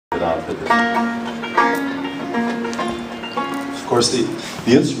it outfitted. Of course, the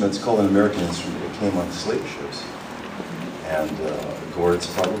instrument's called an American instrument. It came on slave ships. And gourds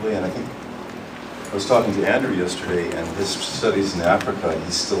probably, and I think I was talking to Andrew yesterday, and his studies in Africa,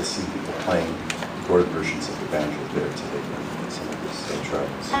 he still sees people playing gourd versions of the banjo there today in some of his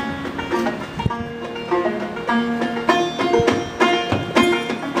travels.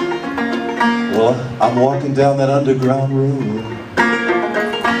 Well, I'm walking down that underground road.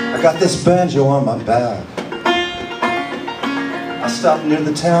 I got this banjo on my back. I stopped near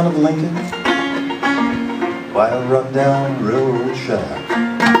the town of Lincoln by a run-down railroad shack.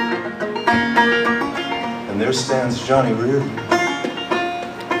 And there stands Johnny Reardon.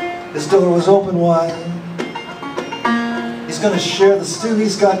 His door was open wide. He's gonna share the stew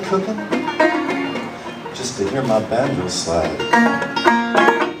he's got cooking, just to hear my banjo slide.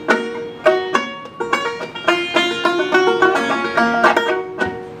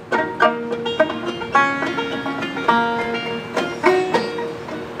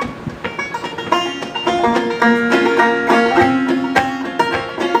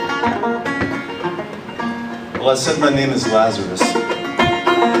 Well, I said my name is Lazarus,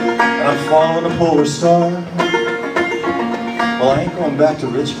 and I'm following a polar star. Well, I ain't going back to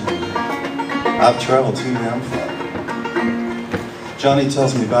Richmond. I've traveled too damn far. Johnny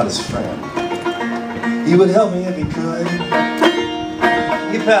tells me about his friend. He would help me if he could.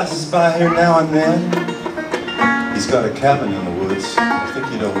 He passes by here now and then. He's got a cabin in the woods. I think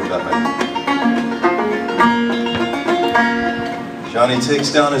you know who that might be. Johnny takes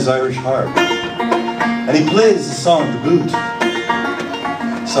down his Irish harp, and he plays the song to boot.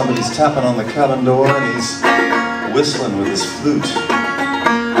 Somebody's tapping on the cabin door, and he's whistling with his flute.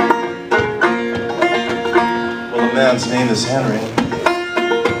 Well, the man's name is Henry.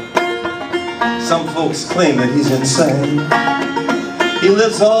 Some folks claim that he's insane. He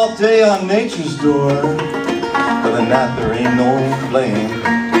lives all day on nature's door, but in that there ain't no blame,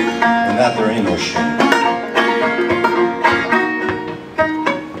 in that there ain't no shame.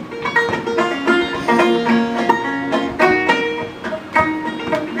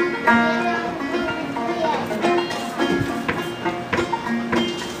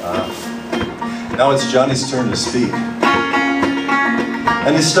 Now it's Johnny's turn to speak,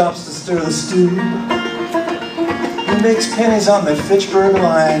 and he stops to stir the stew. He makes pennies on the Fitchburg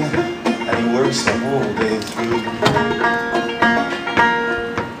line, and he works the whole day through.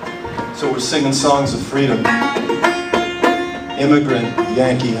 So we're singing songs of freedom, immigrant,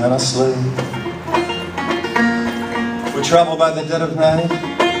 Yankee, and a slave. We travel by the dead of night,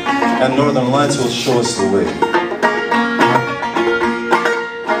 and northern lights will show us the way.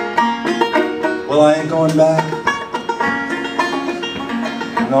 Well, I ain't going back.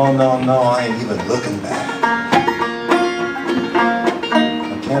 No, no, no, I ain't even looking back.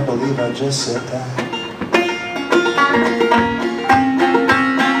 I can't believe I just said that.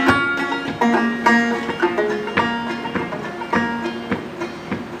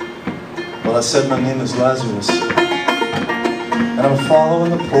 Well, I said my name is Lazarus, and I'm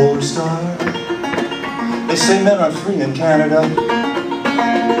following the polar star. They say men are free in Canada.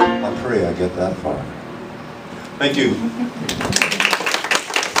 I get that far. Thank you.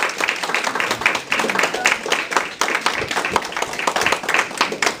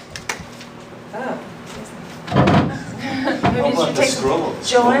 Maybe you should take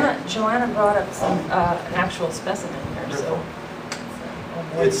Joanna brought up some an actual specimen here.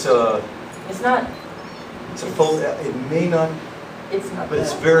 So it's not. It's a full. It may not. It's not. But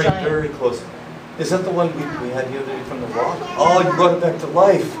it's very very close. Is that the one we had the other day from the walk? Oh, you brought it back to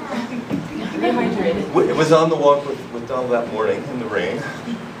life. It was on the walk with Donald that morning in the rain.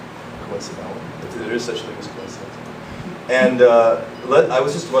 Coincidental. If there is such a thing as coincidence. And I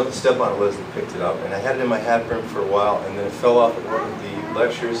was just about to step on it. Leslie picked it up, and I had it in my hat brim for a while, and then it fell off at one of the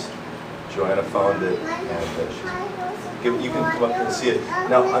lectures. Joanna found it, and you can come up here and see it.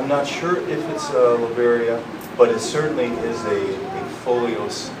 Now, I'm not sure if it's Loberia, but it certainly is a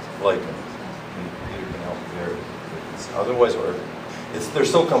foliose lichen. You can help there. Otherwise, they're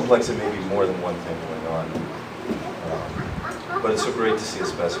so complex it may be more than one thing going on. But it's so great to see a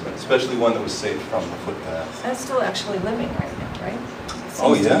specimen, especially one that was saved from the footpath. That's still actually living right now, right?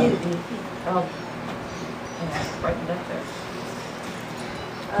 Oh, yeah. Brightened up there.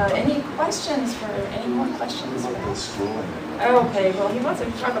 Any questions any more questions? Okay, well, he wants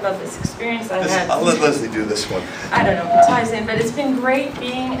to talk about this experience I had. I'll let Leslie do this one. I don't know if it ties in, but it's been great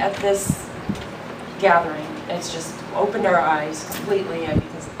being at this gathering. It's just opened our eyes completely,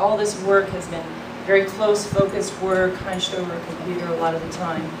 because all this work has been very close, focused work, hunched over a computer a lot of the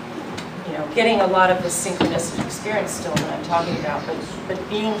time. you know, getting a lot of the synchronistic experience still that I'm talking about, but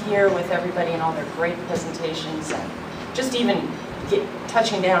being here with everybody and all their great presentations, and just even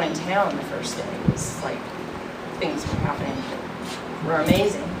touching down in town the first day was like, things were happening that were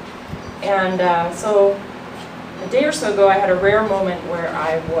amazing. And so a day or so ago, I had a rare moment where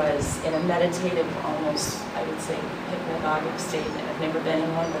I was in a meditative, almost, I would say, hypnagogic state. I've never been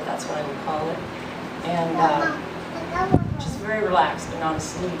in one, but that's what I would call it. And just very relaxed, but not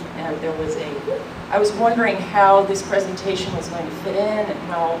asleep. And there was I was wondering how this presentation was going to fit in and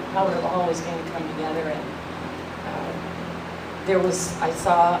how it all was going to come together. And I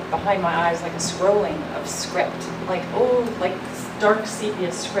saw behind my eyes like a scrolling of script, like dark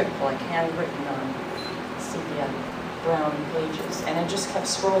sepia script, like handwritten on sepia brown pages. And it just kept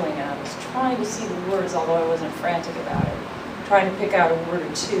scrolling, and I was trying to see the words, although I wasn't frantic about it, trying to pick out a word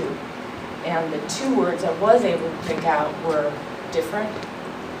or two. And the two words I was able to pick out were different,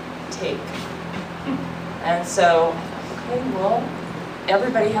 take. And so, okay, well,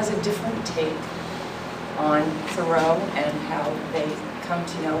 everybody has a different take on Thoreau and how they come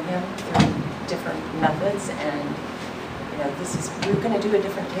to know him through different methods. And you know, we're going to do a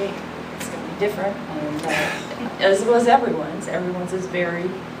different take. It's going to be different, and as was everyone's. Everyone's is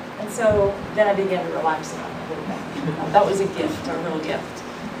varied. And so then I began to relax about it a little bit. That was a gift, a real gift.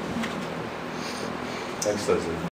 Thanks, Leslie.